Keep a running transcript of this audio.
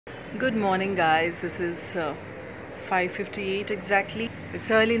Good morning guys, this is 5:58 exactly.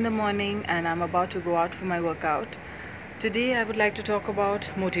 It's early in the morning and I'm about to go out for my workout. Today I would like to talk about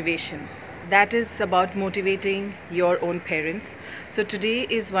motivation. That is about motivating your own parents. So today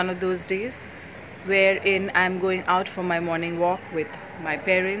is one of those days wherein I'm going out for my morning walk with my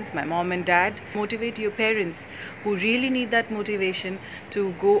parents, my mom and dad. Motivate your parents who really need that motivation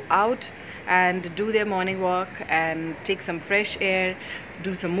to go out and do their morning walk and take some fresh air,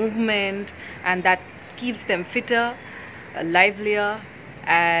 do some movement, and that keeps them fitter, livelier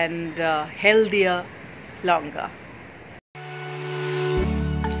and healthier longer.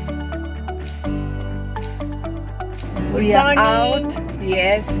 We are out.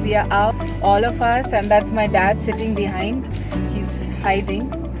 Yes, we are out, all of us, and that's my dad sitting behind. He's hiding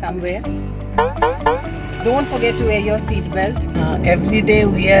somewhere. Don't forget to wear your seat belt. Every day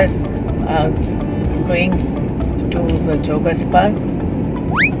we are going to the joggers park.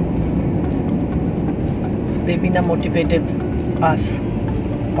 Debina motivated us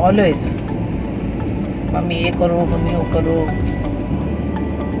always. Mummy, ye karo, mummy, wo karo.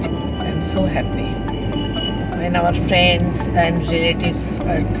 I am so happy when our friends and relatives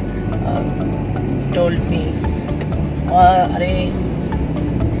told me, "Oh,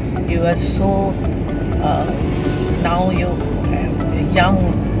 you are so now you young,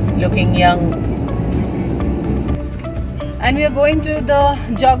 looking young." And we are going to the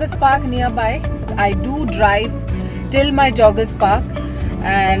joggers park nearby. I do drive till my joggers park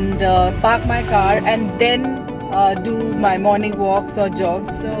and park my car and then do my morning walks or jogs.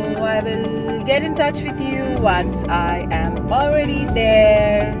 So I will get in touch with you once I am already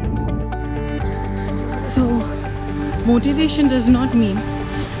there. So motivation does not mean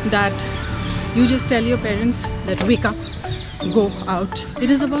that you just tell your parents that wake up, go out.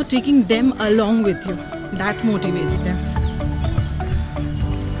 It is about taking them along with you. That motivates them.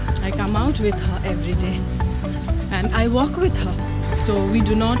 I come out with her every day and I walk with her. So we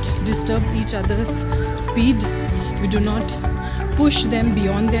do not disturb each other's speed. We do not push them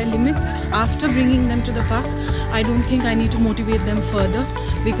beyond their limits. After bringing them to the park, I don't think I need to motivate them further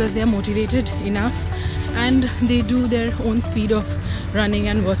because they are motivated enough and they do their own speed of running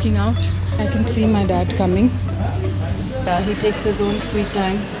and working out. I can see my dad coming. He takes his own sweet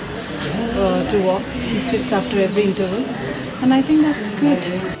time to walk. He sits after every interval and I think that's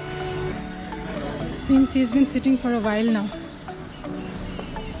good. Seems he's been sitting for a while now.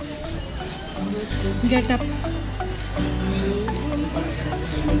 Get up.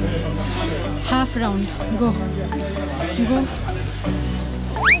 Half round. Go. Go.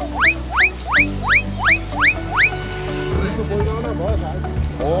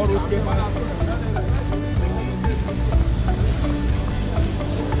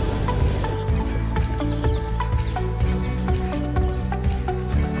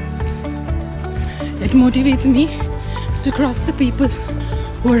 It motivates me to cross the people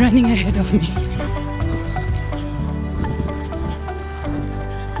who are running ahead of me.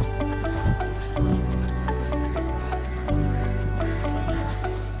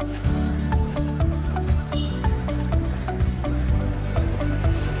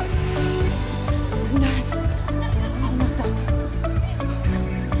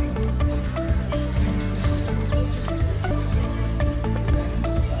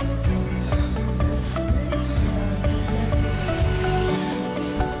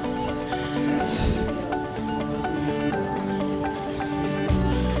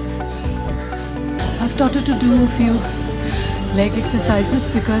 I've taught her to do a few leg exercises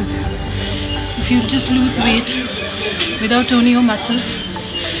because if you just lose weight without toning your muscles,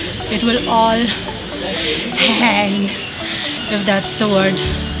 it will all hang, if that's the word.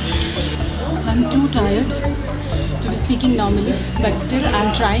 I'm too tired to be speaking normally, but still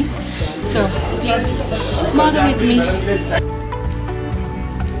I'm trying. So please mother with me.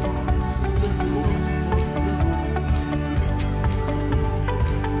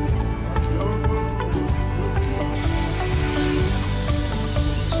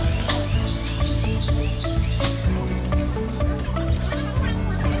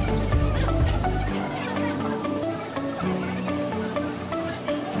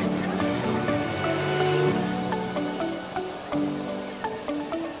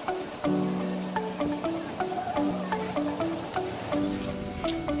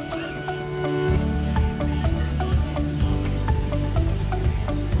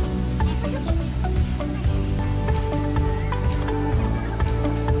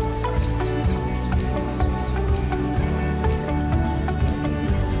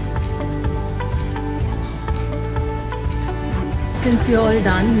 Since we're all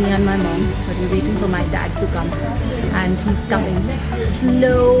done, me and my mom, but we're waiting for my dad to come, and he's coming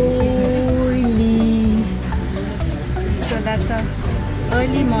slowly. that's a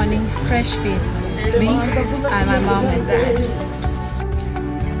early morning fresh face. Me and my mom and dad.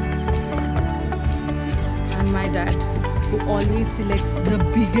 And my dad, who always selects the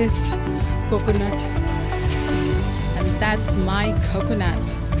biggest coconut. And that's my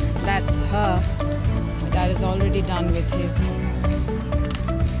coconut. That's her. My dad is already done with his.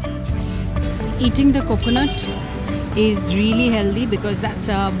 Eating the coconut is really healthy because that's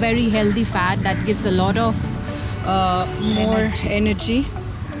a very healthy fat that gives a lot of more energy,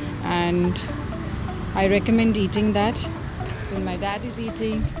 and I recommend eating that when my dad is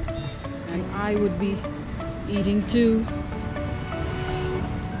eating, and I would be eating too.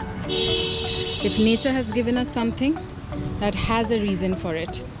 If nature has given us something, that has a reason for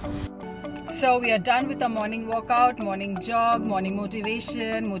it. So we are done with our morning workout, morning jog, morning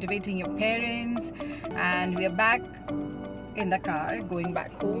motivation, motivating your parents, and we are back in the car going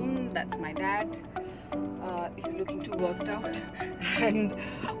back home. That's my dad. He's looking too worked out and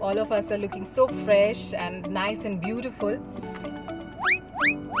all of us are looking so fresh and nice and beautiful.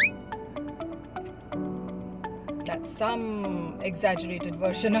 That's some exaggerated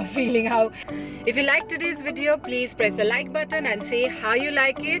version of feeling how. If you like today's video, please press the like button and say how you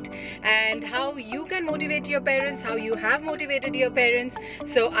like it and how you can motivate your parents, how you have motivated your parents,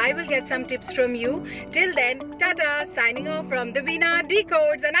 so I will get some tips from you. Till then, tata, signing off from Debina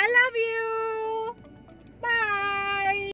Decodes, and I love you.